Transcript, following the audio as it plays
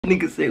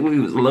Nigga said we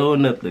was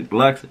loading up the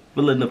Glocks and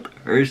filling up the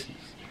hearses.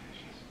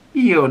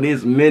 He on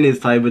this menace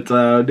type of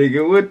time,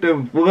 nigga. What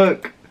the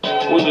fuck?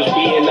 We was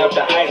beating up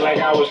the height like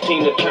I was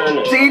Tina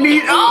Turner.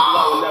 Blowing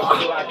up the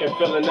Glock and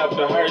filling up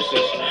the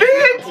hearses.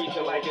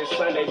 Preaching like it's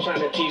Sunday, trying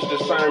to teach the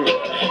sermon.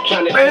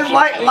 It's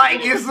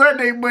like it's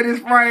Sunday, but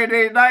it's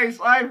Friday night.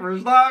 Cypher,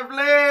 stop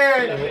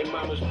playing.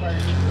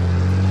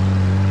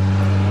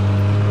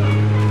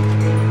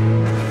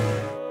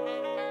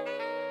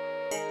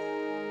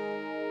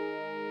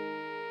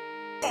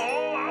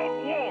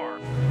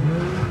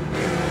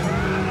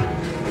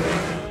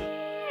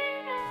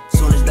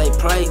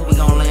 Play, we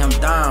gon' lay them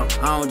down.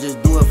 I don't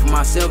just do it for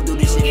myself, do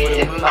this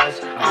shit for the money.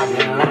 I've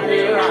been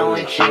running around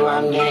with you,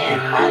 I'm getting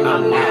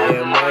money now.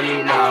 Getting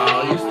money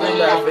now. You still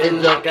got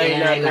feelings, okay,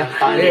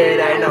 nothing. It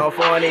ain't no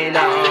funny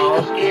now.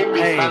 Give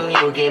me some,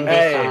 you give me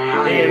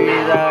some. Give me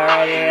some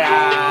right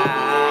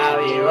now.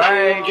 Be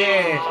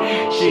working,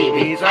 she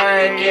be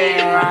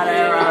working.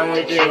 Running around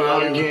with you,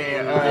 I'm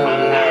getting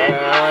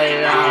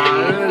money now.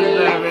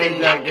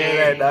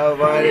 Ain't no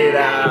funny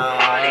now.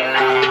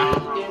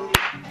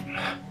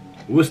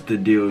 What's the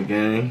deal,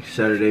 gang?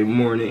 Saturday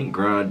morning,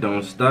 grind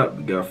don't stop.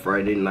 We got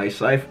Friday night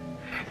Cypher.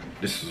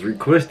 This is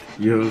requested,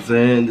 you know what I'm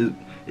saying?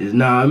 It's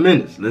 9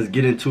 minutes. Let's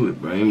get into it,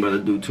 bro. I ain't about to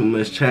do too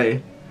much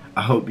chatting.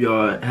 I hope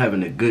y'all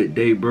having a good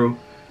day, bro.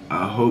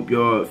 I hope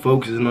y'all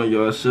focusing on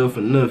yourself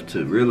enough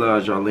to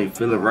realize y'all ain't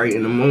feeling right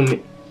in the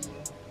moment.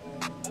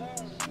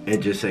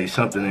 And just say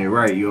something ain't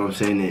right, you know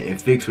what I'm saying?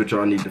 And fix what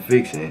y'all need to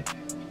fix and,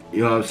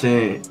 you know what I'm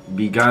saying?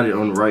 Be guided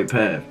on the right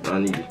path. Y'all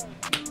need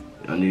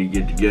to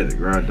get together.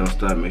 Grind don't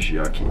stop. Make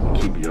sure y'all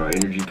keep y'all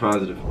energy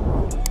positive.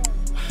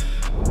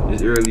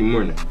 It's early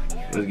morning.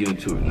 Let's get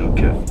into it. No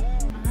cap.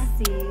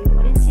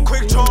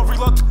 Quick draw,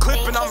 reload the clip,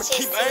 and I'ma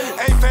keep aiming.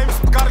 Ain't famous,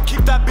 but gotta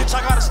keep that bitch.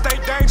 I gotta stay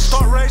dangerous.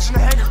 Start raging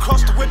and hang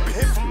across the whip and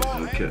hit from all.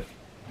 No cap.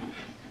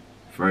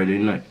 Friday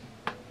night.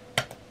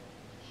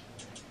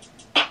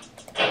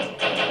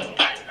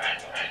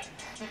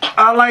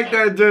 I like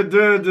that.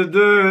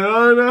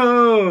 Oh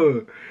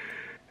no.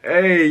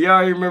 Hey,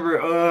 y'all remember,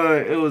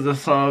 it was a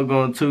song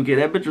on 2K.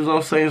 That bitch was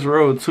on Saints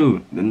Row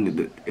too.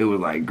 It was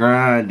like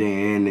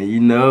grinding, and you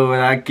know what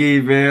I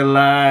keep in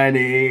line.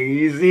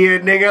 You see a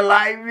nigga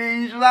like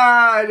me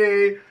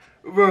sliding.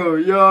 Bro,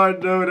 y'all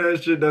know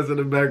that shit that's in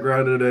the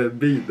background of that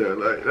beat though.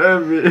 Like,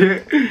 that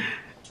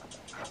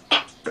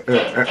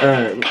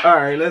bitch.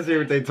 Alright, let's hear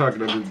what they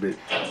talking on this bitch.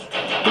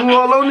 Who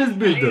all on this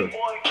bitch though?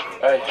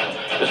 Hey,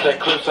 it's that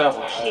clip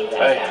sample.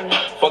 Hey,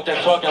 fuck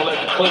that talking,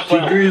 let the clip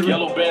sample.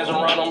 Yellow bands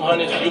around them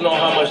hundreds, you know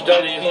how much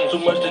that is. Too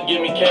much to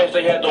give me cash,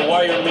 they had to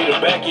wire me to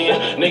back in.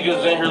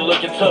 Niggas in here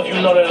looking tough, you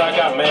know that I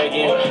got mag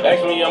in.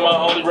 Ask me, am I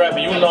only rapper,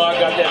 you know I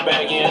got that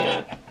bag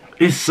in.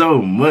 It's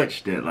so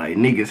much that like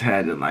niggas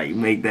had to like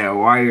make that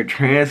wire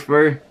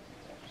transfer.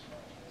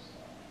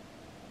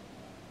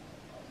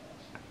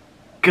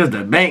 Cause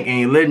the bank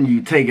ain't letting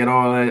you take it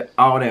all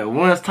at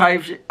once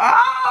type shit.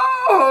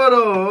 Oh, hold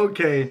on,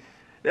 okay.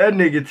 That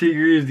nigga T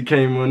Grizzley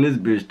came on this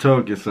bitch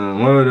talking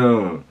something. Hold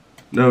on.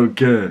 No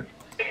cap.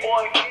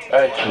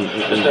 Hey,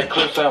 it's that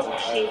clip sample.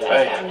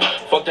 Hey,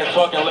 fuck that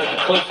talking, let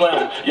the clip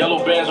sample. Yellow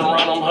bands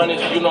around them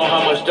hundreds, you know how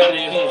much that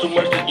is. Too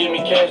much to give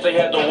me cash, they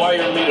had to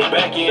wire me to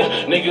back in.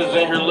 Niggas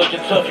in here looking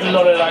tough, you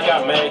know that I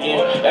got mag in.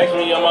 Ask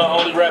me, am I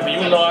only rapper,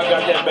 you know I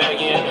got that bag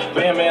in.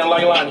 Band man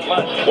like Lonnie,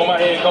 when my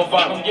head come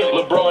find me.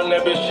 Lil' bro and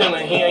that bitch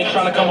chillin', he ain't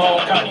tryna come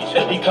home cocky.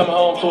 He come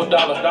home to $1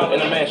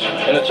 in a mansion,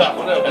 in a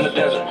chopper, in the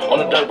desert,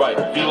 on a dirt bike,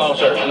 V-long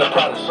shirt, in the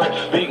Prada.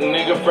 Big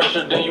nigga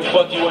fresher than you,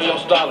 fuck you and your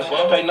stylist.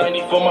 Pay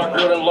 90 for my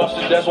girl and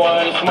lost it, that's why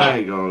I ain't smart. I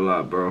ain't gonna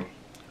lie, bro.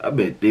 I've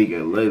been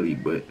thinking lately,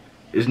 but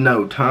it's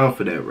no time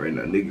for that right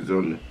now. Niggas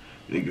on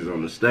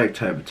the stack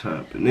type of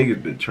time. But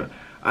niggas been trying.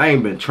 I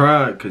ain't been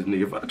trying, cause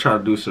nigga, if I try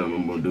to do something,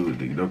 I'm gonna do it,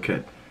 nigga.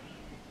 Okay.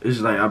 It's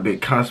like I've been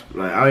constant.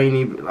 Like I ain't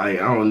even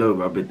like I don't know,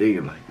 but I've been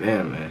thinking like,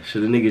 damn man,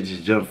 should a nigga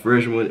just jump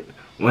fresh one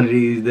of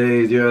these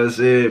days? You know what I'm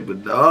saying?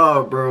 But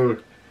oh, bro,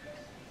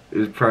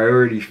 it's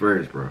priorities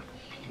first, bro.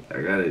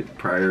 I got it.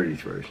 Priorities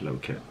first. No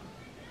cap.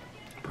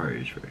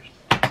 Priorities first.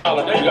 You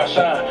got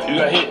shine, you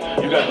got hit,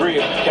 you got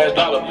grid, cash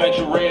dollar, paint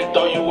you red,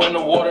 throw you in the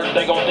water,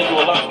 they gon' think you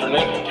a lobster,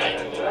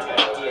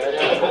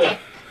 nigga.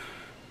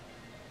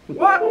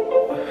 What?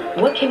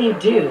 What can you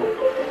do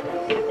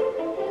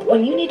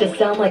when you need to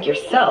sound like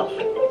yourself,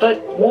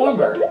 but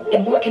warmer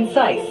and more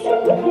concise?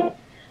 Bro,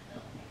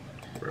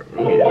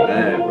 I'm getting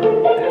mad,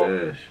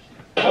 bro.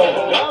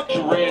 Deadass.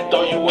 You red,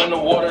 throw you in the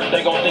water,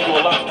 they gon' think you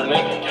a lobster,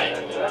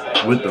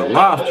 nigga. With the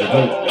lobster,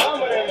 dude.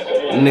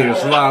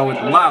 Niggas slide with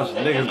the lobster.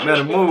 Niggas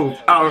better move.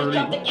 Okay,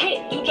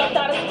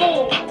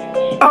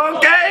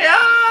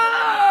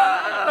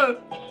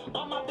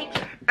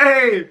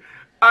 Hey,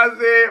 I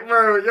said,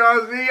 bro,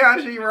 y'all see how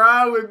she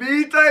ride with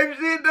me type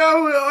shit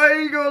though? I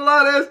ain't gonna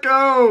lie, that's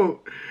cold.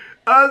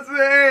 I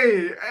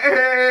said,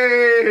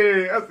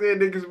 hey, I said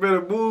niggas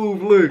better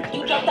move, look.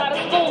 You dropped out of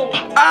school.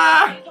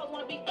 Ah!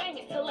 Wanna be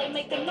famous till they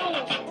make the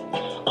news.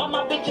 All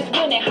my bitches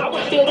winning, how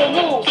it feel to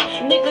lose.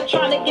 Nigga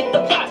trying to get the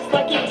box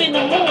like he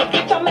finna move.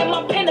 Bitch, I'm at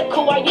my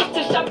pinnacle, I used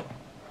to shop.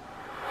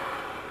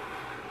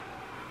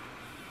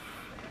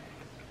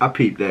 I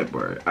peeped that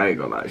part. I ain't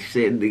gonna lie. She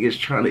said niggas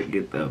trying to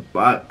get the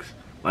box.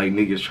 Like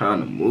niggas trying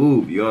to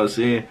move, you know what I'm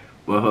saying?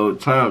 But the whole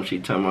time she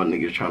talking about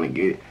niggas trying to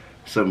get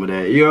some of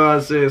that, you know what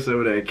I'm saying? Some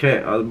of that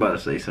cat. I was about to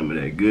say some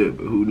of that good,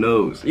 but who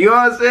knows? You know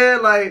what I'm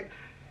saying? Like,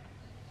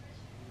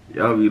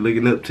 y'all be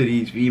looking up to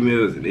these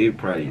females and they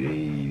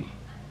probably,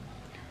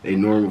 they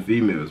normal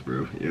females, bro.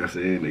 You know what I'm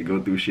saying? They go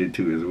through shit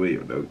too as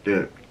well, no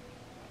cap.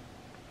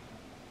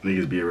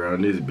 Niggas be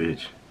around this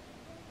bitch.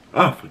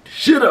 I fuck the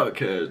shit out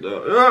Kash,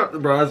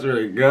 dog. Bro, I swear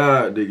to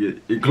God, nigga.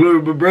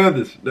 Including my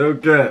brothers, no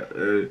cap.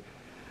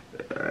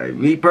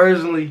 Me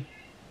personally,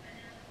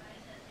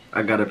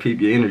 I gotta peep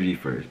your energy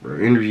first, bro.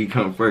 Energy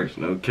come first,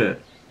 no cap.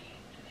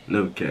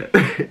 No cap.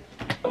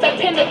 That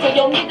pinnacle,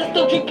 yo niggas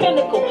still drink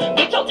pinnacle.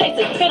 Bitch, your taste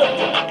is pitiful.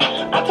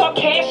 I talk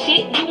cash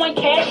shit, you ain't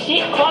cash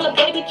shit. Call a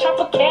baby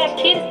chopper cash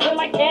kid, it's been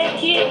like cash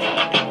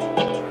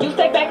kid. You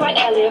stay back like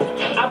Alice.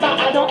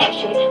 I don't act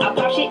shit. I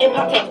pop shit and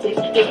pop taxes.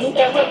 This new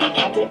era be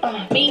capping.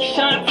 Me,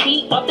 Sean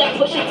T, off that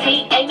pushing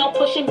T. Ain't no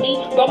pushing me.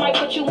 Bro might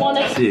put you on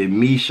a. Said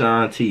me,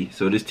 Sean T.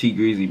 So this T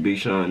Grizzly, Big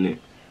Sean there.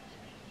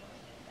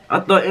 I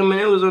thought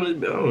Eminem was on this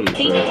bill.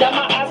 Got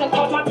my eyes and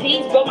cross my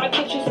T's. Bro might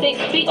put you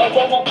 6 feet. Or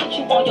bro won't put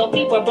you on your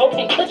feet. But bro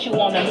can't put you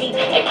on a meat.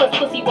 Ain't cause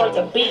pussy worth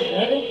a beat,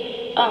 nigga.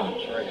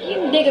 You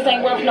niggas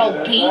ain't worth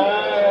no beat.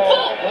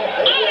 Fuck!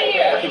 Out of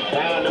here! I keep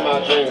down in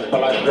my dreams,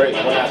 but like great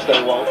when I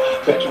stay woke.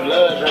 Bet you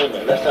love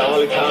dreaming. That's the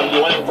only time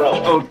you ain't broke.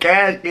 Oh,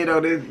 Kash get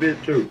on this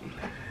bitch too.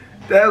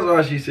 That's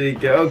why she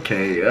said,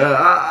 okay,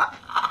 I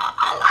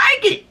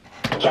like it.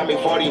 Drop me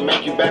 40,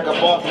 make you back up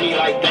off me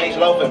like Days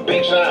Loaf and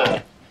Big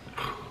Sean.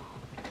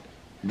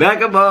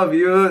 Back above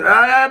you.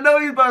 I know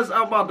he's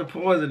about to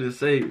pause it and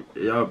say,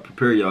 y'all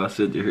prepare y'all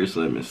sit to hear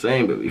something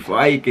insane, but before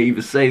I can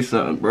even say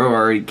something, bro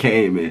already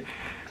came and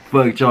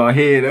fucked y'all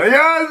head up. You know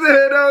what I'm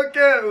saying?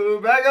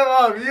 Okay, back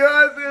above. You know what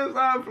I'm saying?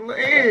 Stop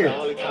playing. The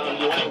only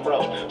time you ain't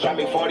broke. Drop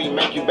me 40,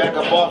 make you back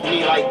up off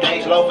me like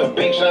Days Loaf and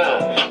Big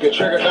Sean. Get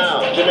triggered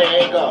down, Jimmy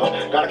ain't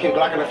go. Gotta keep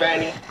glocking the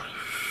fanny.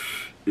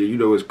 Yeah, you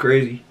know what's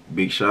crazy?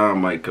 Big Sean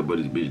might cover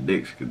this bitch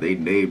dicks because they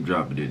name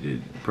dropping it.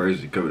 The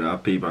person covered I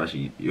peep how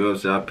she, you know what I'm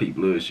saying? I peep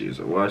little shit.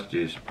 So watch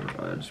this, bro.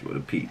 I just want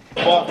to peep.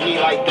 Off me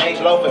like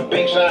Days Loaf and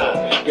Big Sean.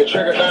 Get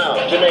triggered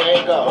down, Jimmy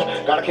ain't go.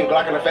 Gotta keep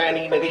glocking the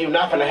fanny, nigga, you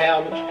not finna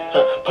have me.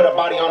 Put a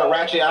body on a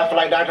ratchet, I feel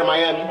like Dr.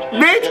 Miami.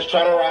 Bitch! Just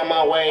trying to ride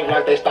my wave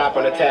like they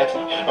stopping a taxi.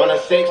 On a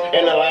 6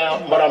 in the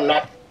lounge, but I'm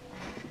not.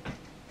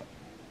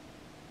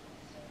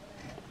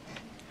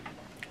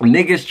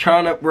 Niggas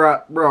trying to,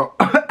 bro.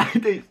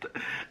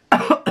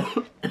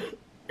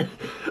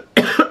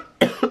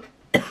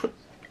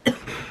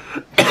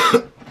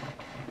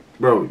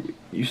 Bro,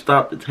 you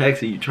stop the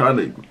taxi, you trying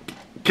to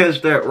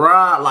catch that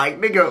ride,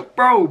 like nigga,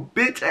 bro,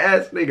 bitch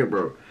ass nigga,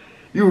 bro.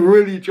 You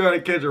really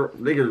trying to catch a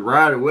nigga's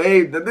ride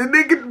away? The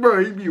nigga,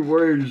 bro, he be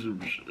worried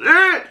some shit.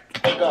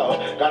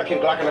 Gotta keep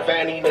glocking the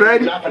fanny, nigga,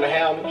 you not finna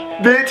have me.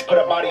 Bitch. Put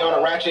a body on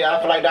a ratchet, I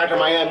feel like Dr.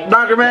 Miami.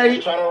 Dr.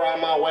 Miami. Trying to ride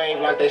my wave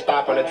like they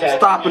stopping a taxi.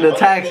 Stopping the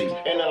taxi.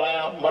 In the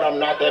lounge, but I'm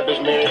not that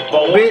bitch, man.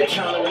 Bitch.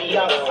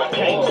 I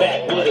came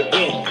back with a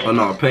bitch. Oh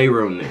no,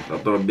 payroll niggas. I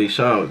thought Big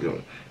Sean was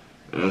going.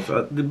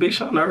 So the Big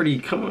Sean already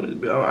come on this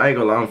bitch. I ain't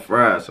gonna lie, I'm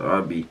fried, so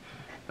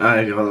I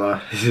ain't gonna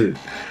lie.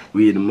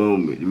 We in the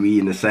moment. We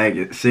in the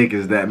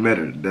seconds that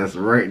matter. That's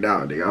right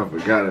now, nigga. I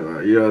forgot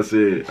about it. You know what I'm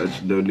saying? I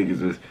just know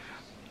niggas was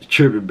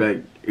tripping back.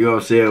 You know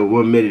what I'm saying?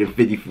 1 minute and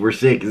 54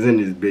 seconds in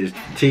this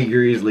bitch. T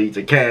Grizzly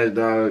to Kash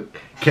dog,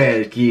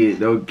 Kash kid,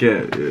 no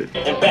cap. Yeah.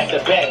 And back to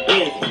back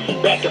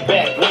busy, back to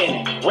back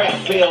winning. Rap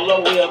fail,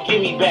 low will,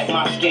 give me back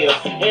my skills.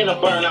 In a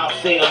burnout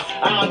sales,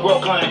 I don't grow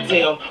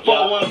clientele.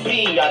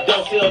 41B, I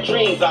don't sell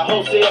dreams, I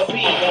wholesale P.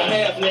 Don't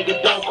have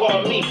nigga, don't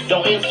call me,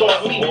 don't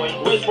insult me.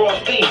 Rich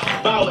Frost thief,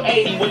 about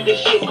 80 what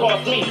this shit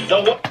cost me.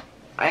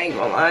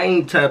 I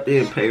ain't tapped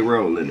in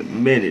payroll in a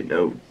minute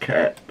though,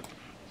 cap.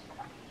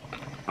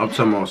 I'm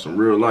talking about some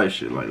real life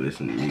shit, like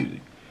listening to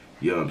music.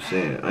 You know what I'm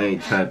saying? I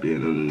ain't tapped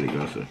in on the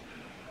nigga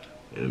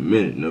in a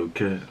minute, no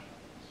cap.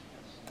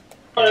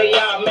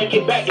 Y'all make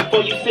it back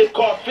before you sip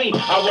coffee.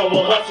 I roll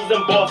with hustlers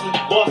and bosses,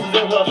 bosses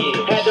and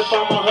hustlers. Had to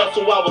find my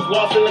hustle, I was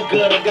lost in the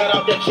gutter, got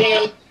out that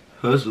jam.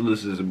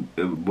 Hustlers is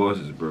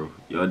bosses, bro.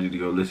 Y'all need to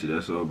go listen to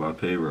that song about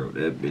payroll.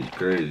 That bitch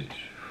crazy.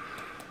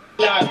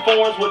 Nine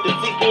forms with the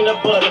tea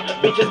peanut butter.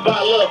 Bitches by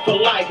love for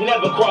life,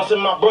 never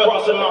crossing my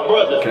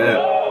brother.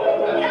 Cap.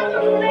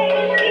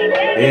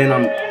 And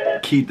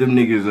I'm keep them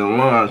niggas in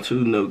line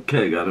too, no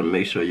cap. Gotta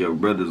make sure your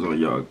brothers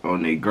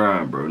on their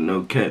grind, bro.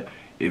 No cap.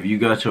 If you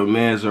got your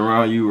mans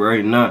around you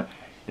right now,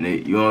 and they,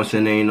 you know what I'm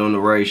saying, they ain't on the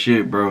right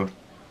shit, bro,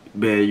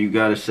 man, you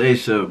gotta say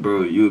so,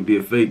 bro. You would be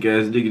a fake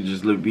ass nigga,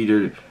 just be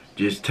there,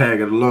 just tag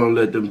it along,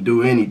 let them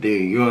do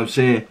anything. You know what I'm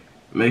saying?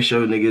 Make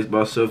sure niggas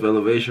about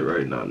self-elevation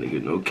right now,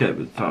 nigga. No cap,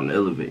 it's time to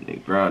elevate,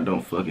 nigga. Grind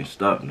don't fucking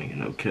stop, nigga.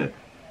 No cap.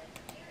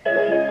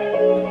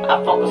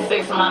 I fuck with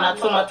 6 man, not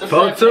too much to say.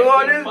 4-2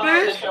 on this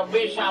bitch? Your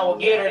bitch, I will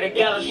get her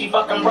together. She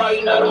fucking bro,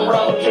 you know them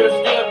road trips.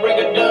 Still bring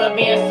a dub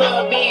in,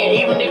 sub in.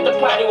 Even if the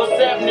party was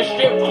 7, the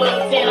strip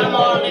club 10. I'm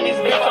all in this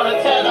bitch on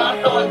the tether.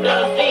 I'm throwing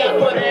dubs in.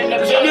 Put it in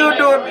the still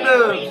doing on the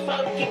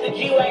dub. Keep the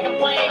G-Wagon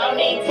playing. I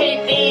need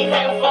 10 D's.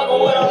 Ain't fucking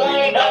with a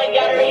lane. Dog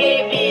got her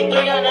head big.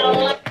 300 on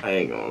line. I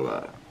ain't gonna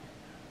lie.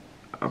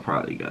 I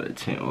probably got to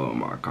tint all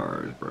my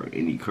cars, bro.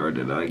 Any car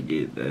that I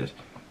get that's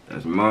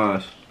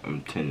mine,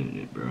 I'm tinting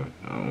it, bro.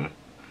 I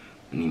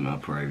need my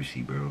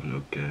privacy, bro.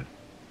 No cap.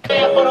 For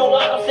the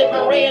walk, I'm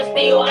sipping red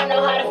steel. I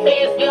know how to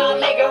fast feel. I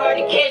make it hard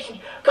to catch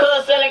me.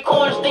 Cuz selling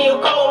corn steel.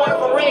 Go work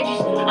for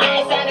Reggie's. I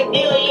ain't signed a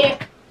deal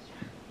yet.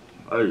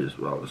 I just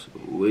bought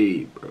some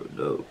weed, bro.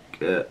 No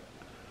cap.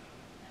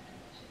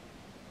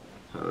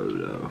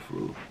 Hold on,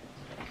 fool.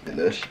 And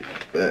that shit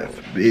bad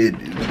for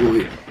business,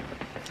 boy.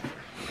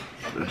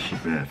 That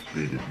shit bad for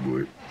business,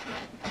 boy.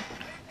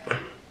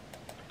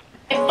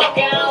 Fuck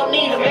it, I don't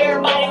need them.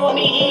 Everybody with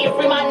me eating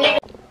free my nigga.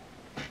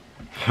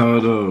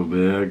 Hold on,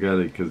 man. I got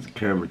it because the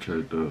camera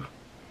turned off.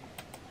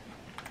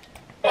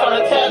 On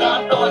the tether,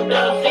 I'm throwing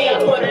dubs. See,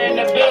 I put it in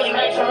the belly.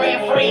 Make some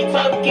rent free.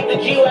 Talk, keep the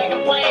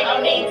G-Wagon playing.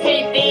 I need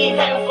 10 D's.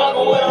 Ain't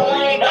fucking with a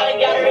lane. Dog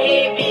got her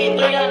head big.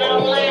 300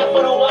 on line.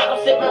 For the walk, I'm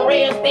sipping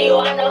red steel.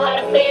 I know how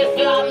to fast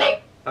feel. I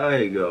make. I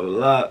ain't gonna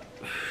lie.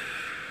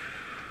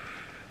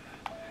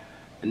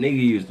 A nigga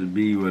used to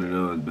be one of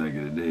those back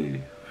in the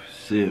day.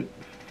 Simp.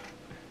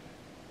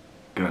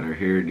 Got her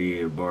hair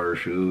did, bought her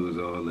shoes,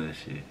 all that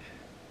shit.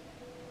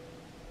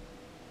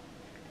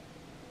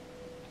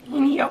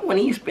 When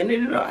he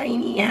spending it all, I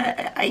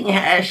ain't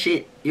had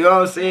shit. You know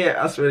what I'm saying?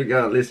 I swear to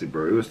God, listen,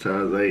 bro. It was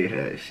times I ain't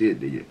had shit,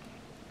 nigga.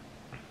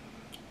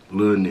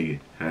 Little nigga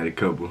had a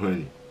couple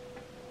 $100.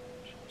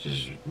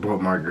 Just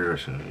bought my girl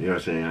some. You know what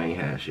I'm saying? I ain't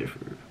had shit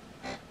for her.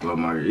 Bought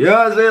my girl. You know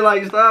what I'm saying?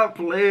 Like, stop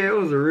playing. It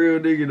was a real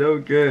nigga,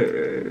 don't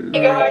care.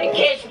 Nigga hard to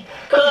catch me.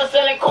 Cuz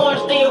selling corn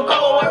steel.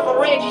 Go work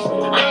for Reggie's.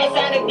 I ain't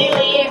signed a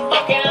deal yet.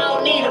 Fuck it, I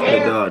don't need them. Hey,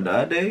 dog,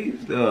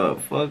 nowadays,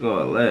 dog, fuck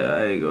all that.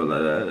 I ain't gonna lie.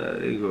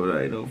 I ain't gonna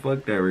lie. Don't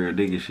fuck that real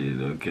nigga shit,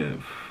 don't care.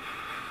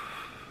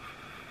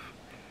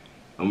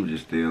 I'ma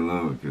just stay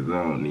alone, cause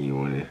I don't need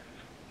one.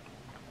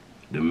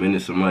 The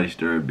minute somebody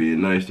start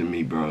being nice to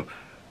me, bro,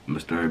 I'ma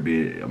start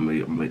being,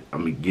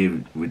 I'ma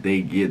give what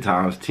they get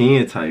times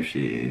 10 type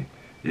shit.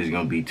 It's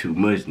gonna be too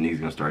much, niggas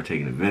gonna start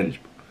taking advantage.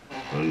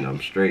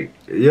 I'm straight.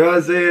 You know what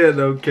I'm saying?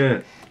 No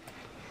cap.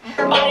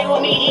 Everybody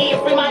with me eating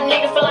free my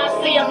niggas till I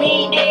see him.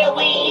 He ain't dead,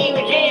 we ain't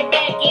even dead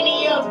back in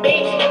the up,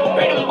 bitch.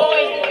 Freedom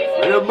boys.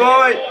 Freedom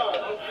boy.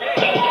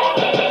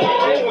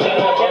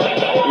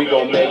 We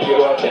gon' make it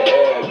off the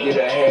air, get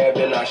a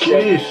habit, and I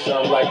shake it.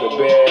 Something like a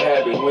bad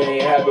habit, we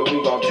ain't have it,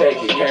 we gon' take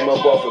it. Came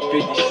up off a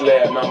 50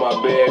 slab, now my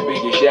bad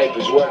biggest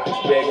yapers. Workers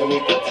begging me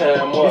for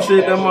time off.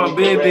 He said that my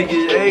bad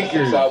biggest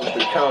acres. I was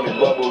the county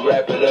bubble,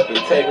 wrap it up and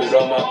tape it.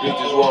 All my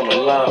bitches want a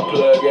line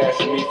plug,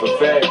 asking me for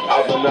fat.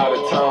 I've been out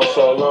of town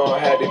so long,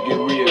 had to get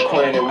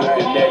reacquainted with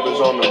the neighbors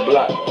on the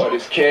block. All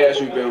this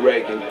cash we been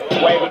raking.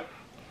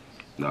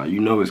 Nah,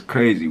 you know it's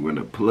crazy when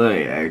the plug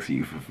asks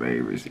you for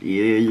favors.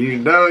 Yeah, you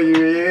know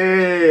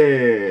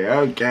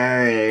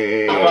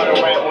okay. I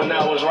started rap when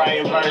I was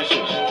writing verses.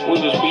 We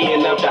was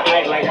beating up the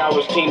Ike like I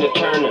was Tina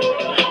Turner.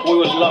 We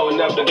was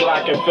loading up the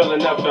Glock and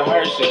filling up the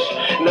hearses.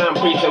 Now I'm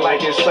preaching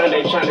like it's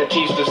Sunday, trying to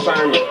teach the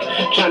sermon.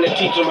 Trying to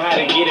teach them how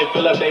to get it,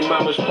 fill up their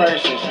mama's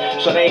purses.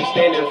 So they ain't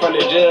standing in front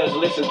of the judge,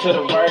 listen to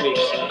the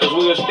verdicts. Cause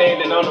we was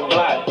standing on the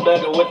block,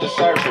 thugging with the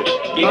surface.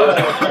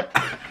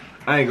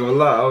 I ain't gonna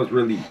lie, I was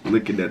really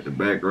looking at the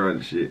background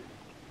and shit.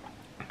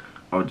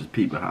 I was just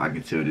peeping how I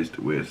could tell this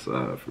the west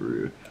side for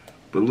real.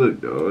 But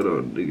look though, hold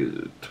on,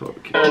 niggas just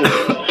talking.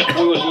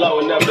 We was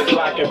loading up the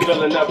Glock and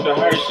filling up the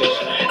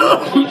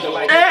hearses. Preaching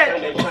like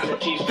they trying to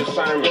teach the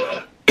sermon.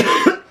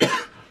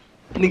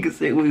 Nigga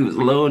said we was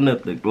loading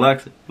up the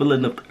Glocks and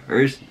filling up the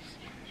hearses.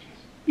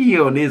 He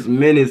on this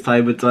menace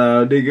type of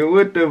time, nigga.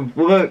 What the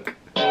fuck?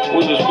 We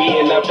was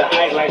beating up the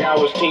Ike like I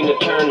was Tina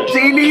Turner.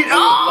 Loading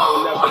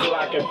up the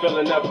Glock and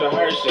filling up the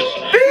hearses.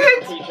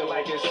 Preaching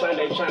like it's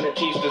Sunday, trying to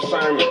teach the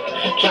sermon.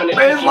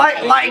 It's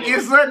like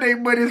it's Sunday,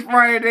 but it's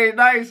Friday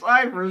night.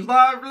 Cypher,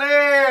 stop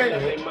playing.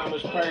 They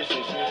mama's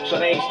purses, so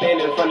they ain't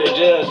standing in front of the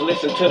judge,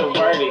 listen to the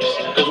verdicts.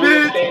 Cause we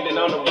was standing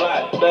on the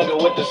block,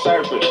 thugging with the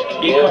surface.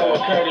 Get caught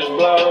with Curtis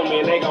blow me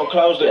and they gon'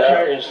 close the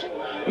curtains.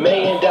 $1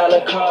 million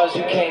cars,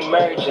 you can't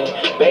merge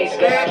it. Bass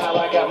got how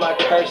I got my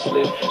curse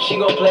list. She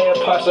gon' play a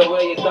part so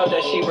well you thought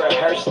that she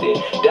rehearsed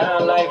it.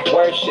 Down like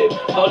worship,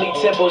 holy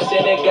temple,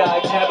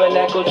 synagogue,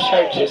 tabernacle,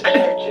 churches.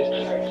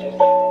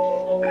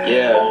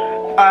 Yeah.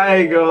 I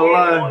ain't gonna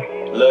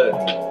lie. Look,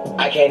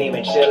 I can't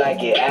even chill, I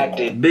get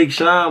active. Big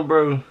Sean,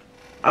 bro.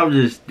 I'm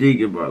just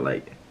thinking about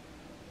like,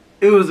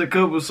 it was a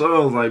couple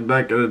songs like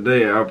back in the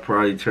day I'd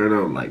probably turn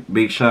on like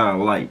Big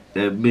Sean, like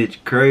that bitch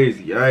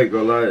crazy. I ain't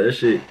gonna lie, that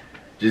shit.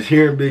 Just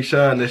hearing Big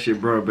Sean, that shit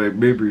brought back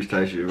memories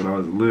type shit when I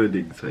was a little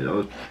nigga. So I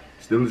was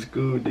still in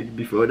school, nigga,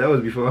 before. That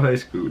was before high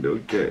school, no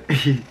cap.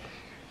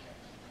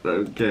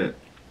 No cap.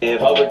 If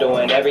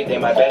overdoing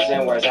everything, my best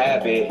and worst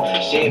habit.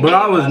 Shit, but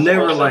I was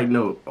never like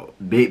no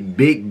big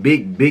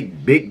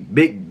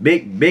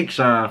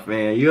Sean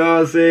fan. You know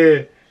what I'm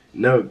saying?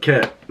 No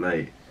cap.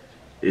 Like,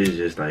 it's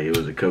just like it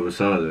was a couple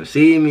songs that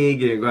see me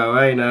getting quiet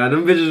right now.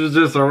 Them bitches was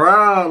just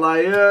around,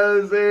 like, you know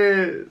what I'm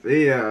saying?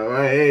 See ya,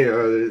 right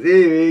here,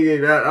 see me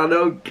getting quiet. I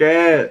no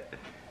cat.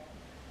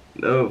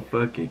 No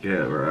fucking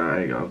cat, bro. I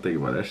ain't gonna think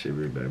about that shit,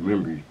 bring back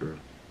memories, bro.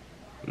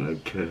 No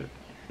cat.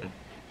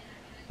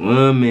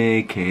 One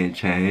man can't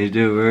change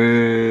the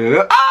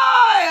world.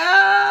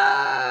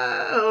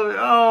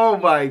 Oh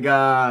my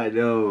God,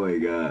 oh my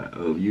God.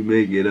 Oh, you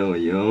make it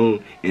on your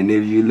own. And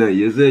if you know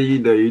yourself, you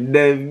know you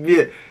that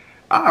bitch.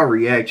 I'll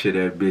react to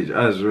that bitch.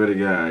 I swear to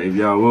God. If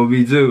y'all want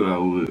me to, I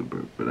would,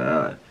 bro.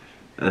 But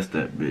that's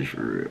that bitch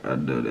for real. I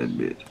know that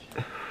bitch.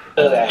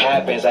 That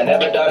happens. I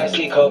never thought I'd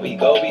see Kobe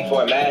go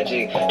before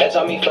Magic. That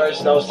told me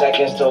first, no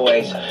seconds to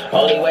waste.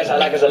 Only waste I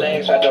like is a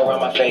legs wrapped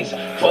around my face.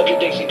 Fuck you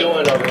think she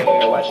doing over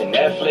here? Watching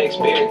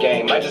Netflix, beer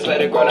game. Might just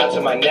let it grow out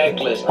to my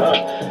necklace.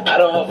 I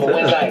don't hope for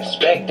wins I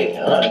expected.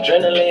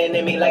 Adrenaline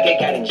in me like it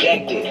got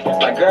injected.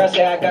 My girl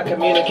say I got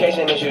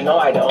communication issues. No,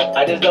 I don't.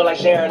 I just don't like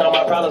sharing all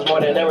my problems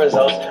more than the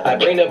results. I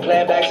bring the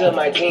plan back to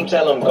my team,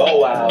 tell them go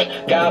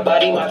wild. God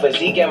body, my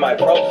physique, and my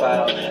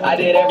profile. I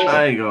did everything.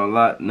 I ain't gonna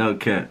lie, no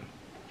cap.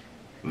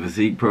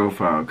 Physique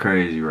profile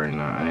crazy right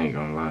now. I ain't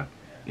gonna lie.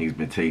 Niggas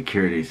been taking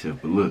care of themselves,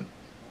 but look.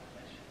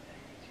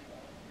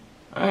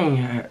 I ain't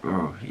had,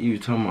 bro. You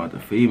talking about the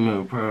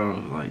female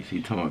problems, like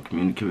she talking about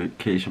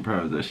communication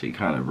problems. That shit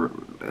kind of,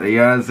 you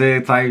know what I'm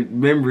saying, type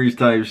memories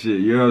type shit.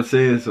 You know what I'm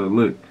saying? So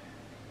look,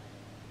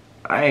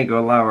 I ain't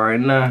gonna lie right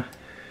now.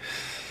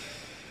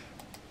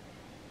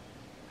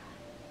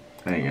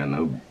 I ain't got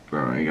no,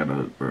 bro. I ain't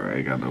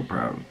got no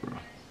problems, bro.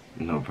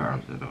 No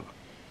problems at all.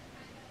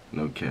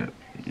 No cap.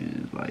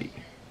 It's like.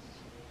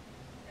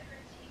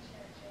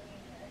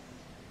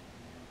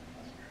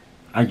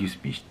 I used to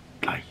be,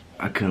 like,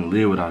 I couldn't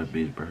live without a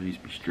bitch, bro. I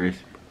used to be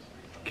stressing, bro.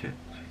 Okay.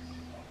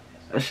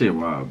 That shit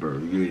wild, bro.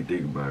 You really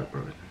think about it,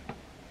 bro.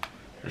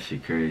 That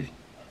shit crazy.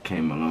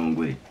 Came a long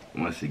way.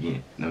 Once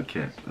again, no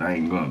cap. But I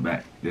ain't going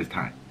back this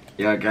time.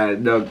 Y'all got it,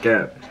 no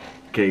cap.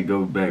 Can't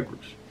go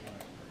backwards.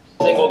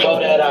 Single goal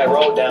that I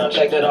wrote down,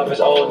 checked it off, it's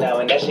old now,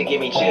 and that shit give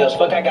me chills.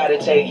 Fuck, I gotta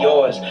take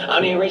yours.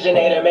 I'm the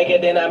originator, make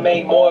it, then I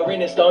make more.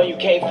 In the stone, you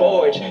can't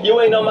forge. You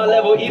ain't on my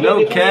level, even no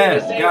if cap. You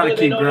the same Gotta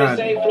keep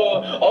grinding.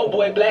 Oh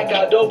boy,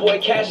 blackout, dope boy,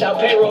 cash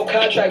out, payroll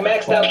contract,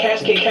 maxed out,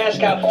 cash kick, cash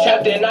cow,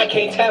 tapped in, I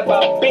can't tap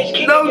out, bitch.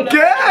 Keep no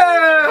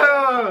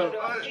cap.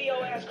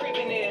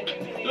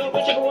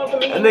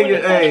 That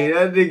nigga, hey,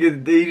 that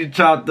nigga, he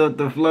chopped up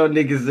the flow.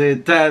 Nigga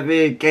said tap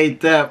in,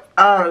 can't tap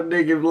out.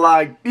 Nigga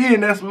locked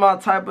in. That's my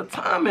type of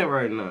timing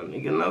right now,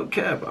 nigga. No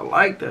cap. I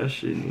like that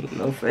shit.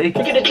 No fake.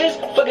 Look at the gist,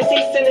 fucking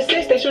seats and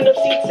assists. They shooting up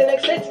seats and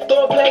exits.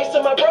 Throwing plays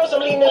to my bros.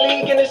 I'm leading the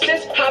league in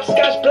assists.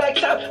 Hopscotch, black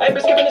top. I ain't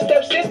been skipping the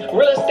steps since.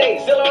 Real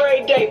estate, still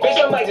every day. Bitch,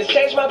 I might just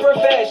change my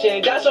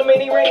profession. Got so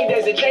many rainy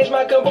days, it changed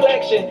my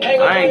complexion.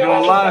 Hang on, I ain't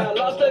gonna lie. I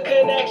lost the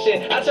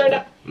connection. I turned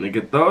out.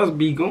 Nigga, thoughts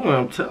be going,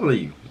 I'm telling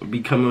you. I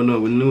be coming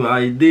up with new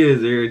ideas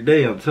every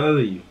day, I'm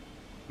telling you.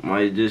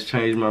 Might just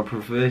change my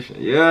profession.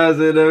 Yeah, I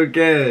said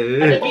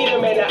okay.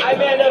 I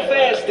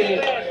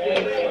manifested.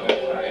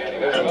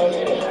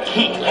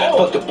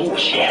 Fuck the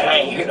bullshit, I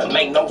ain't here to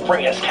make no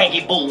friends. Can't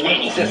get booed with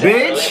me since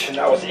bitch.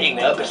 I was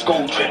ignorant, up in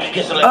school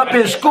tripping. Up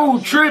in school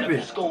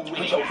tripping.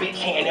 Put your bitch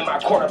hand in my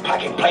quarter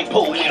pocket, play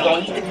pool. You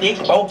gon' eat the dicks,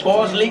 both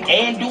bars lick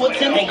and do it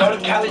to me. Ain't go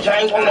to college, I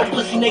ain't want no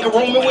pussy nigga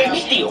rooming with me.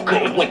 Still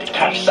couldn't went to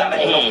college, Sada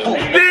ain't no fool.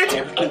 Bitch.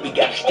 Every kid we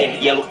got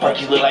extended yellow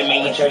perkies look like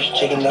me. Church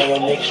chicken on your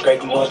nigga,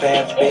 scraping boys to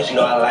have the bitch. You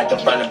know I like to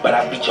burn it, but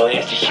I beat your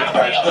ass. This shit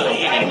personal.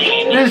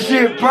 This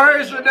shit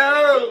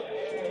personal.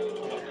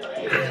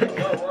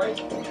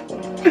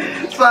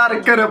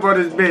 Sada cut up on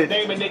his bitch.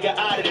 Name a nigga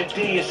out of the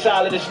D as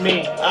solid as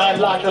me. I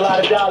unlocked a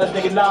lot of dollars,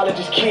 nigga, knowledge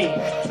is key.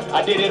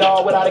 I did it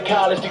all without a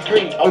college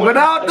degree.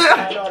 Without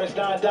that,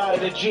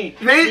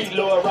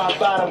 Lord, rock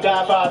bottom,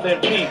 Godfather,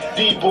 and P.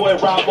 D-boy,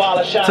 Rob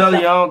Waller, shot. Tell you,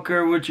 I don't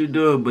care what you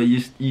do, but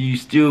you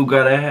still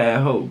gotta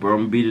have hope, bro.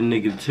 I'm gonna be the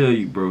nigga to tell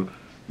you, bro.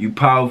 You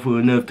powerful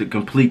enough to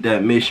complete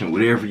that mission,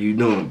 whatever you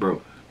doing,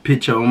 bro.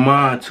 Put your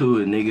mind to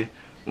it, nigga.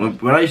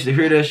 When I used to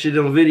hear that shit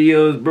on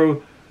videos,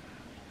 bro,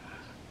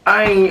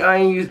 I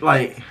ain't used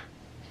like,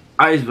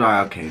 I used to be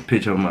like, okay,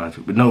 pitch your mind to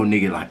it. But no,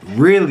 nigga, like,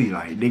 really,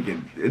 like,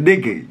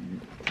 nigga,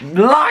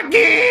 lock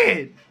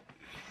in!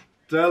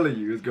 Telling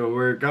you, it's gonna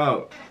work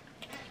out.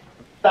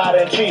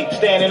 Sada and T,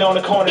 standing on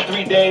the corner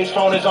 3 days.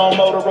 Phone is on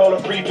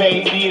Motorola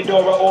prepaid.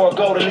 Theodora or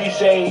go to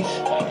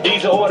Lisays.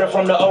 These are order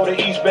from the older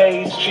East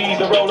Bays. She's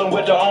the rolling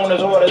with the owners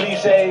or the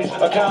Lisays.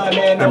 A con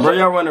man. And bro,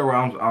 y'all wonder where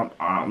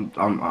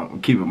I'm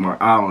keeping my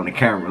eye on the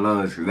camera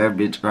low, cause that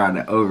bitch trying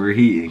to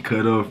overheat and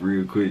cut off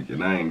real quick,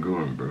 and I ain't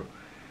going, bro.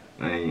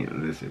 I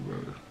ain't, listen, bro.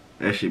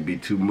 That shit be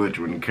too much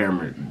when the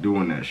camera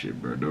doing that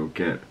shit, bro. No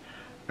cap.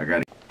 I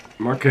got it.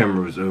 My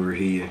camera was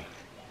overheating.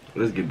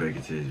 Let's get back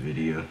into this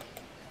video.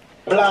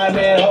 Blind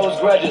man holds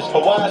grudges. A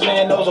wise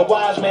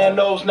man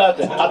knows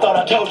nothing. I thought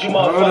I told you,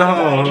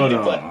 motherfucker. Hold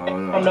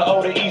on. From the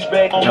older East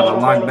Bay. Gotta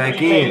lock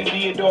back in.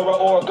 Theodora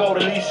or go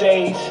to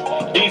Lisays.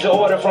 These are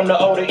order from the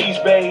older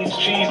East Bays.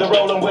 She either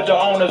rolling with the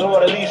owners or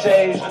the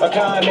leases. A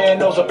kind man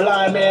knows a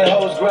blind man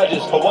holds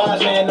grudges. A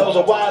wise man knows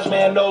a wise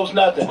man knows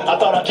nothing. I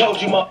thought I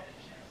told you,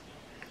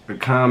 A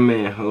kind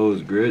man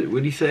holds grudges.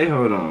 What'd he say?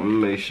 Hold on, let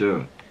me make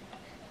sure.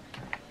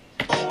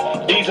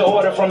 These are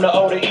order from the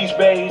older East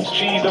Bays.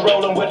 She either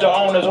rolling with the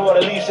owners or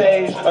the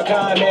leases. A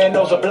kind man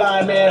knows a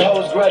blind man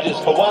holds grudges.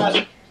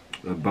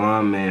 A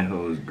blind man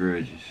holds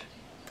grudges.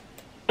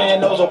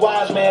 Man knows a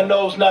wise man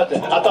knows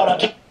nothing. I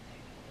thought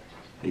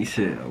He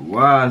said a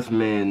wise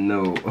man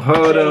know.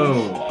 Hold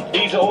on.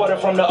 These are order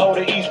from the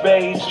older East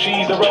Bays. She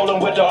either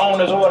rolling with the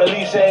owners or the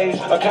leases.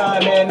 A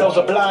kind man knows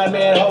a blind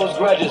man holds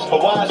grudges. A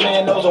wise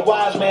man knows a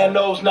wise man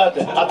knows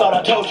nothing. I thought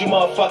I told you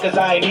motherfuckers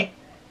I ain't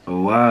A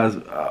wise,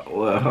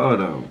 well, hold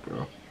on,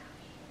 bro.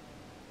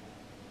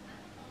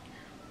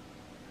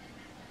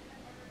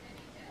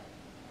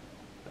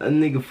 That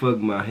nigga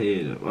fucked my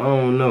head up. I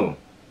don't know.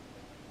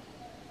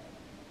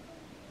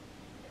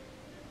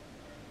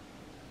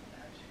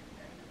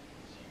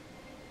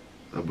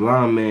 A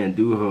blind man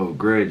do hold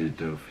grudges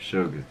though, for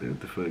sure, cause what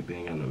the fuck, they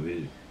ain't got no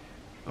vision.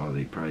 Oh,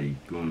 they probably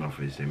going off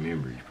of their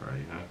memories,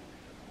 probably, huh?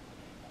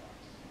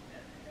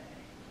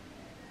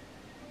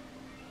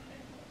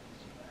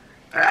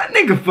 That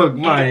nigga fucked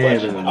my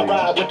head up. I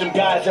ride with them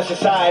guys that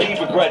society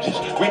begrudges.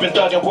 We've been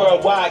thugging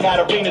worldwide, got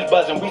arenas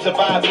buzzing. We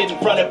survived getting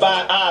fronted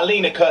by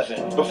Eileen, a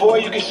cousin. Before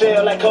you can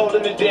sail like cold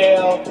in the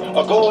Dale,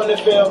 or go in the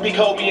field, be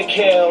Kobe and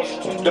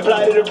Kales. The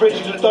plight of the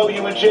bridges will throw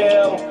you in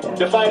jail.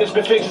 The fight has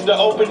been fixed to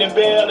open and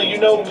bail. And you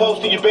know who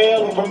posting your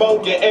bail, who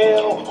promote your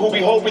L, who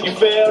be hoping you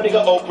fail,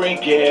 nigga Oprah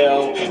and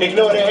Gail.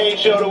 Ignore the hate,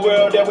 show the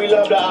world that we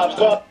love the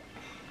ops.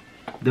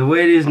 The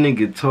way this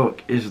nigga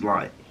talk is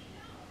like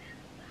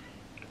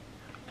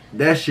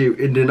that shit,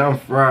 and then I'm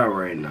fried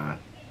right now.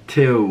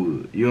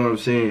 Tailwood, you know what I'm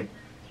saying?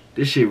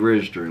 This shit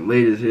registering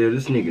late as hell.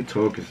 This nigga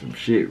talking some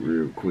shit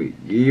real quick.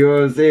 You know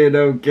what I'm saying?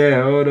 Okay,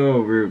 hold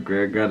on real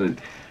quick. I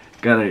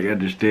gotta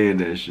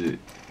understand that shit.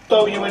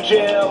 Throw you in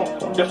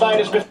jail. The fight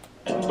has been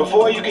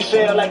before you can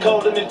sail like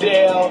cold in the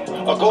Dale,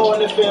 or go in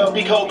the field,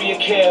 be Kobe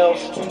and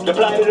Kales. The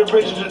plight of the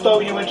bridges will throw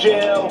you in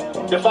jail.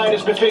 The fight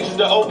has been fixed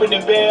to open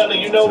and bail, and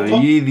you know.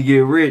 So you either get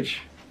rich,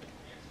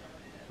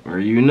 or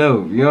you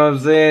know what I'm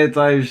saying,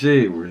 type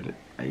shit. Where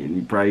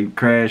you probably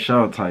crash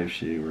out type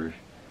shit. Where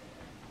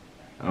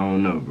I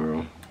don't know,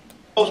 bro.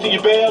 Posting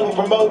your bail, who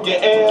promote your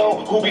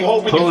L, who be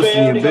hoping you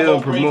fail, your bail,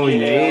 promote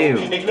your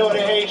L. Ignore the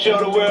hate, show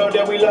the world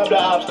that we love the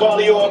ops. Call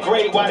you all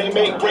great, why they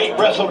make great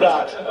wrestle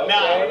docs.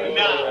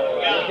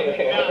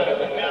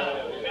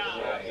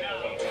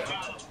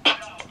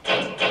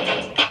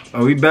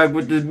 Oh, we back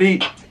with this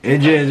beat.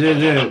 And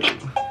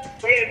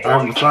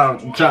I'm a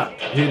solid chop,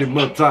 hit him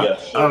up top.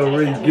 I don't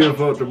really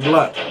give up the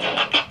block.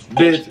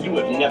 Bitch. You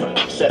have never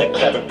said a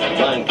clever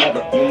line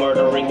ever. You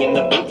murdering in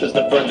the booth is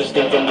the furthest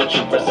thing from the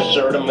truth. Rest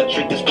assured, I'ma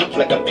treat this proof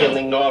like I'm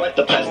peeling off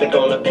the plastic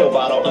on a pill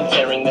bottle. I'm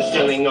tearing the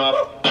ceiling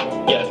off.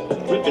 Yeah,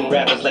 ripping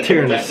rappers like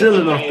tearing the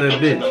ceiling off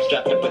that bitch. I'm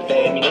strapped up with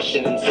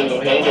ammunition and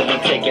single-handedly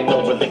taking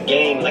over the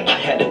game like I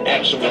had an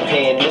actual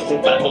hand.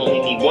 Listen, but I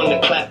only need one to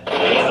clap.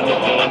 And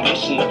I'm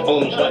ambition of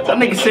only that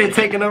nigga said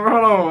taking over.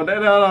 Hold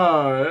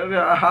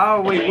on.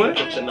 How? Wait, what?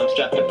 I'm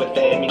strapped up with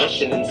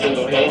ammunition and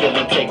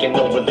single-handedly taking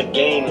over the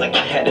game like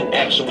I had an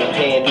actual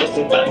hand.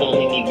 Listen, but I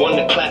only need one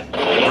to clap.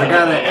 I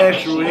got an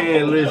actual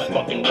hand. Listen.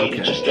 Okay.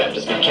 Just strapped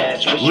us for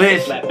cash.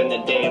 Listen. Slapping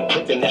the damn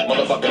clip in that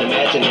motherfucking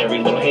imaginary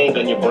little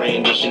handgun you're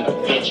brandishing.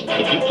 Bitch,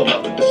 if you pull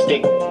up with the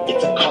stick,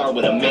 it's a car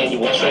with a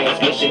manual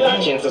transmission.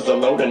 Chances are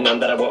low to none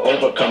that I will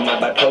overcome my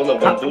bipolar.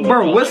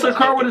 Bro, what's a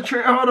car with a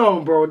trans? Hold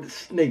on, bro.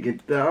 This nigga,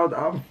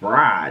 I'm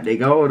fried.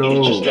 Nigga, hold on.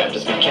 You just strapped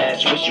us for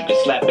cash. Wish you could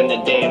slap in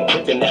the damn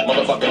clip in that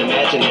motherfucking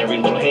imaginary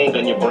little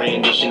handgun you're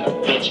brandishing.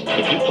 Bitch,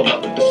 if you pull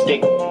up with the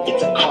stick,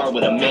 it's a car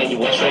with a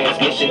manual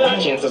transmission.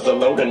 Chances are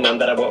low to none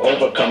that I will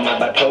overcome my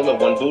bipolar.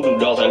 One voodoo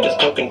dolls, I'm just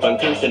poking fun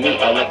pins to me.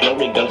 I like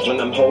loaded guns when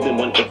I'm holding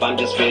one. If I'm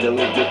just fiddling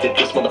with it,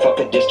 this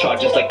motherfucker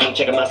discharges like me.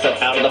 Checking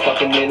myself out of the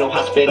fucking mental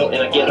hospital,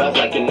 and I get off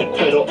like an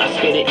acquittal. I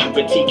spit it, you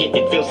critique it,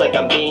 it feels like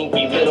I'm being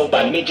belittled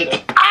by midgets.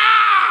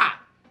 Ah!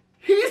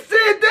 He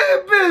said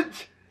that,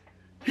 bitch!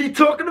 He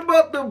talking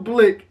about the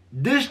blick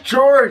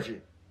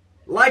discharging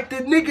like the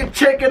nigga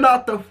checking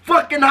out the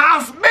fucking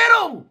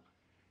hospital.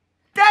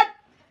 That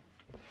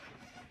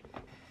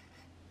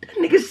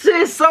nigga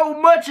said so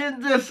much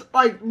in this,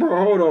 like,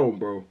 bro, hold on,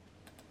 bro.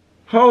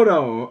 Hold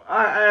on.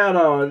 I add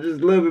on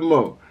just a little bit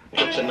more.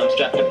 And I'm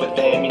strapped up with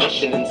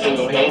ammunition and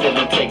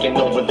single-handedly taking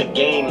over the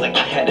game like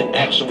I had an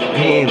actual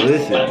hand.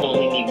 Listen. I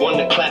only need one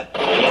to clap.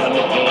 Yeah, I'm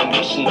no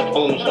ambition of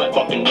only my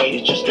fucking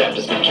weight is just strapped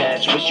us for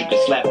cash. Wish you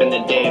could slap in the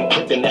damn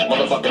clip in that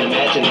motherfucking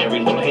imaginary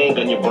little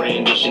handgun you're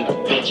brandishing.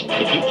 Bitch,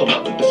 if you pull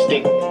up with the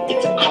stick,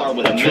 it's a car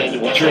with a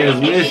manual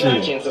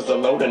transmission. Chances are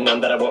low to none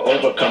that I will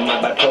overcome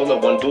my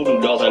bipolar. One voodoo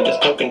dolls, I'm just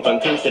poking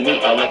fun pins to me.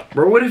 I like.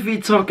 Bro, what if he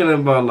talking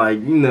about, like,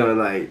 you know,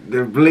 like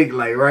the blink,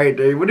 like right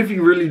there? What if he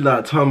really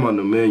not talking about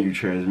the manual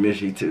transmission?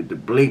 He took the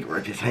blink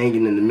right just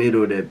hanging in the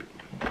middle of that.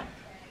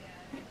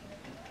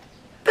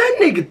 That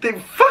nigga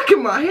think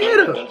fucking my head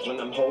up. When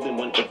I'm holding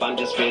one, if I'm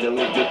just fiddling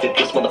with it,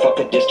 this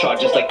motherfucker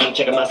discharges like me,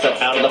 checking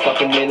myself out of the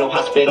fucking mental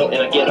hospital,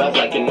 and I get off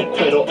like an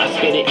acquittal. I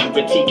spit it, you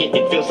critique it,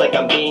 it feels like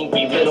I'm being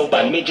belittled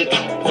by midgets.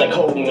 It's like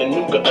holding a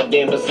nuka, a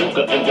damn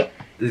bazooka. And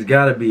this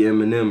gotta be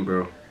Eminem,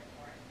 bro.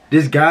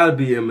 This gotta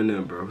be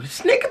Eminem, bro.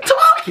 This nigga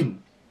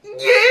talking.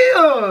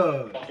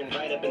 Yeah.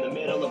 Right up in the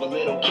middle of a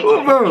little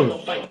Oh,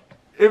 bro.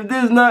 If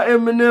this not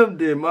Eminem,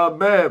 then my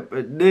bad.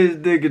 But this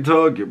nigga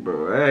talking,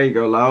 bro. I ain't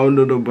gonna lie. I don't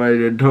know nobody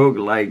that talk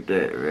like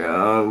that,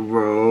 man.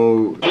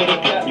 Bro.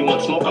 You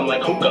want smoke? I'm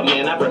like hookah,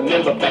 man. I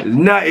remember back. It's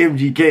not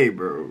MGK,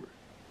 bro.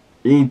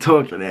 He ain't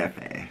talking that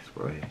fast,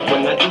 bro.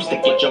 When I used to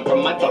get jump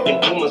from my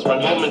fucking Pumas,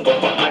 run home and go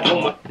fuck my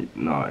Puma.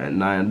 No, and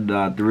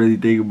not to really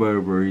think about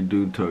it, bro. He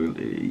do talk.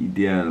 He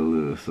did have a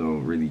little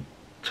song really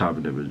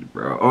chopping that bitch,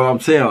 bro. Oh, I'm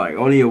saying, like,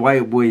 only a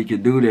white boy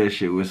can do that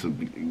shit with some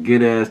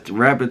good ass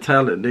rapping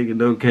talent, nigga.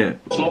 No cap.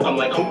 Smoke, I'm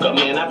like hookah,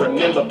 man. I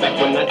remember back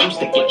when I used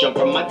to get jump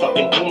from my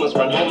fucking Pumas,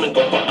 run home and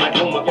go fuck my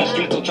Puma. The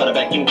streets will try to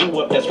vacuum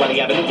you up. That's why the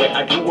avenue where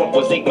I grew up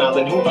was 8 Mile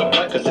and Hoover,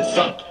 cause it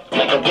sucked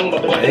like a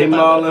Roomba. 8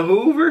 Mile and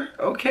Hoover?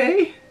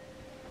 Okay.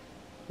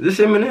 This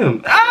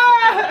Eminem.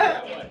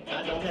 Ah!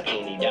 I don't have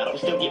any doubt. I'm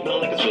still getting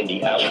blown like it's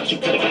windy out.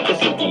 Shoot to the clip,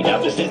 it's windy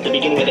out. This is the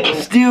beginning of the end.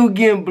 Still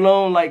getting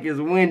blown like it's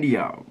windy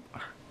out.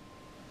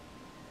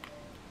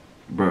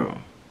 Bro.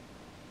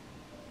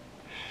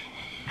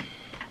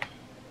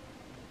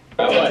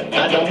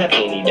 I don't have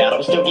any doubt.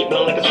 I'm still getting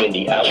blown like it's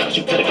windy out.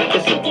 Shoot to the clip,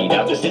 it's windy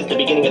out. This is the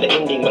beginning of the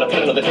ending. When I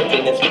put another clip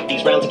in and skip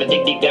these rounds, if I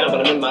dig deep down,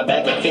 but I'm in my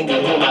bag like Fendi.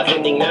 Who am I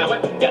offending now?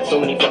 Got so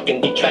many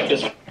fucking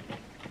detractors.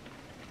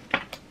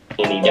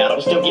 Any doubt,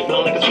 I'm still getting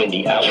blown like it's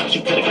windy out.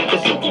 Shoot to the clip,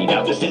 it's windy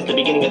out. This is the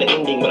beginning of the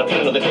ending. When I put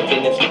another clip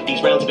in and skip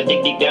these rounds, if I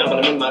dig deep down,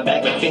 but I'm in my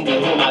bag like Fendi.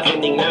 Who am I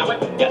offending now?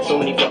 Got so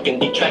many fucking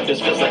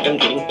detractors, feels like I'm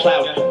getting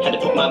plowed. Had to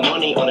put my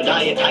money on a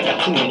diet, I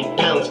got too many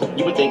pounds.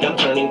 You would think I'm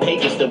turning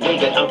pages the way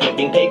that I'm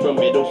flipping paper.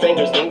 Middle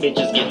fingers, them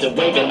bitches get to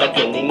waving like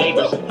friendly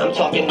neighbors. I'm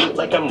talking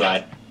like I'm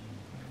right.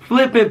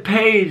 Flipping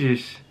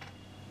pages.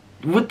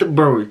 What the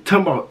bro?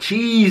 Talking about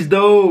cheese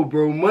though,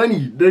 bro.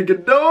 Money,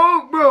 nigga,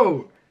 dog,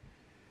 bro.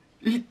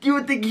 You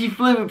would think he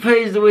flipping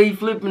pages the way he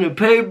flipping the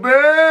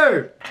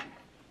paper.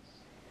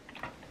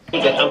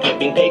 That I'm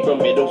flipping paper,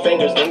 middle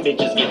fingers, them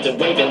bitches get to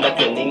waving like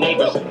friendly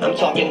neighbors. I'm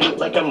talking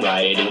like I'm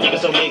rioting. Nigga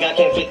so big I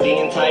can't fit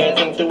the entire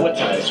thing through a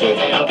tire swing.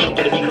 I'll think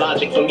it'd be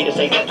logic for me to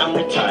say that I'm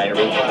retiring.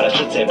 But I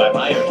should say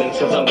bye-bye or things,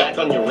 cause I'm back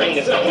on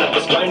Uranus. Knocking up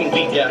this grinding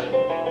beat, yeah.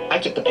 I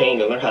took the pain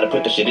to learn how to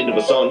put the shit into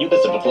a song. You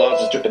listen for flaws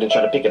and strip it and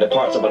try to pick it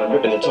apart. So when I'm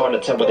ripping, it's hard to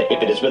tell whether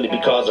if it is really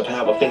because of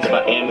how I think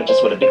about am and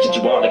just what a bitch that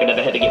you are. Like I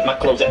never had to get my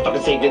clothes at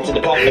fucking St. Vincent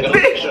de Paul. Like I don't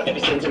make sure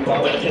every sentence and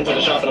bar, it depends on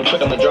the sharp and I'm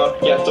quick on the draw.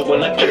 Yeah, so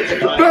when I put it to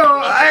pride.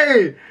 Bro,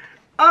 hey,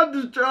 I'm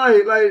just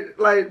trying,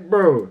 like,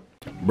 bro.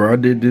 Bro, I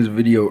did this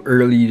video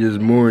early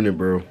this morning,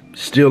 bro.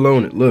 Still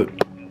on it, look.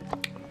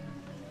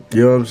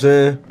 You know what I'm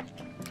saying?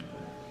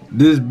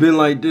 This been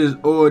like this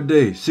all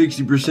day,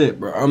 60%,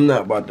 bro. I'm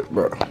not about to,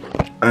 bro.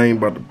 I ain't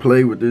about to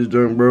play with this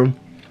junk, bro.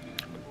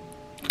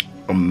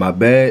 My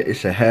bad,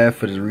 it's a half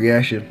for this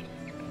reaction.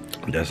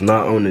 That's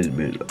not on this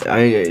bitch.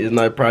 It's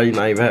not probably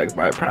not even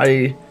half,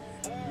 probably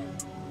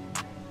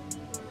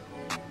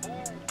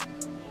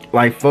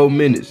like 4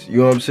 minutes. You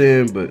know what I'm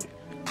saying? But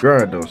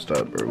grind don't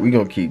stop, bro. We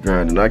gonna keep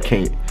grinding.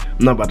 I'm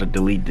not about to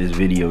delete this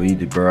video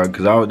either, bro.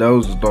 Cause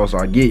those are the thoughts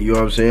I get. You know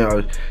what I'm saying? I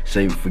would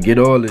say forget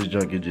all this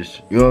junk and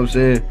just, you know what I'm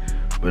saying?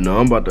 But no,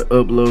 I'm about to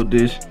upload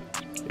this.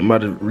 I'm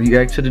about to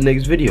react to the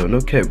next video. No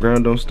cap,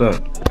 grind don't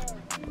stop.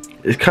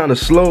 It's kind of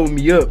slowed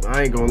me up.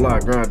 I ain't gonna lie,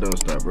 grind don't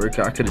stop, bro.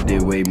 I could have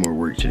did way more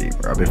work today,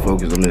 bro. I've been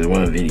focused on this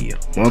one video.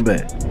 My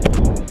bad.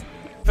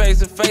 Face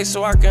to face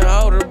so I can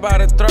hold her by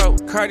the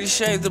throat. Cardi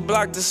shades to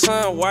block the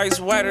sun, white's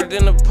whiter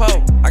than the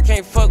Pope. I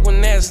can't fuck with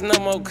Nats no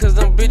more, cause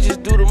them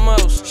bitches do the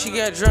most. She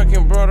got drunk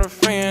and brought her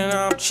friend,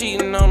 now I'm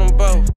cheating on them both.